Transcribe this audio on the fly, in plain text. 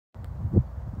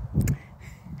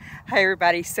Hi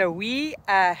everybody. So we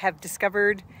have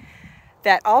discovered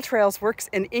that All Trails works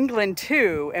in England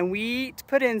too, and we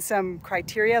put in some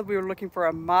criteria. We were looking for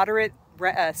a moderate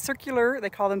circular, they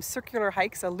call them circular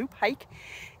hikes, a loop hike.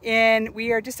 And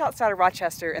we are just outside of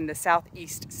Rochester in the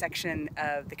southeast section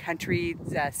of the country,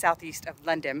 southeast of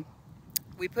London.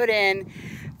 We put in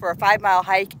for a 5-mile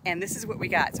hike, and this is what we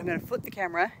got. So I'm going to flip the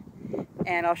camera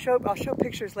and I'll show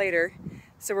pictures later.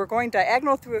 So we're going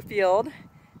diagonal through a field.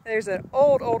 There's an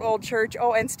old church.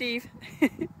 Oh, and Steve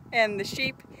and the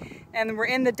sheep. And then we're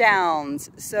in the downs.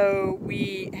 So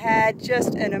we had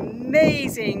just an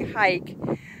amazing hike.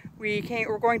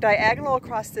 We're going diagonal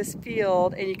across this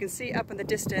field, and you can see up in the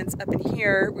distance, up in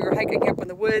here, we were hiking up in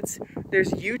the woods.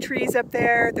 There's yew trees up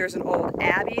there. There's an old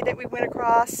abbey that we went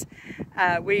across.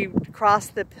 We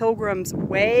crossed the Pilgrims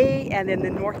Way and then the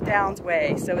North Downs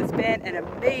Way. So it's been an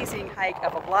amazing hike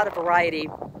of a lot of variety.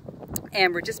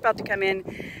 And we're just about to come in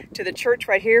to the church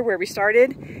right here where we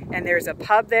started, and there's a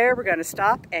pub there. We're going to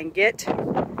stop and get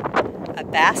a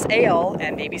Bass Ale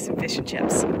and maybe some fish and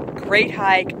chips. Great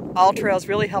hike. All Trails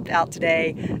really helped out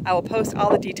today. I will post all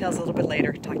the details a little bit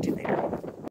later. Talk to you later.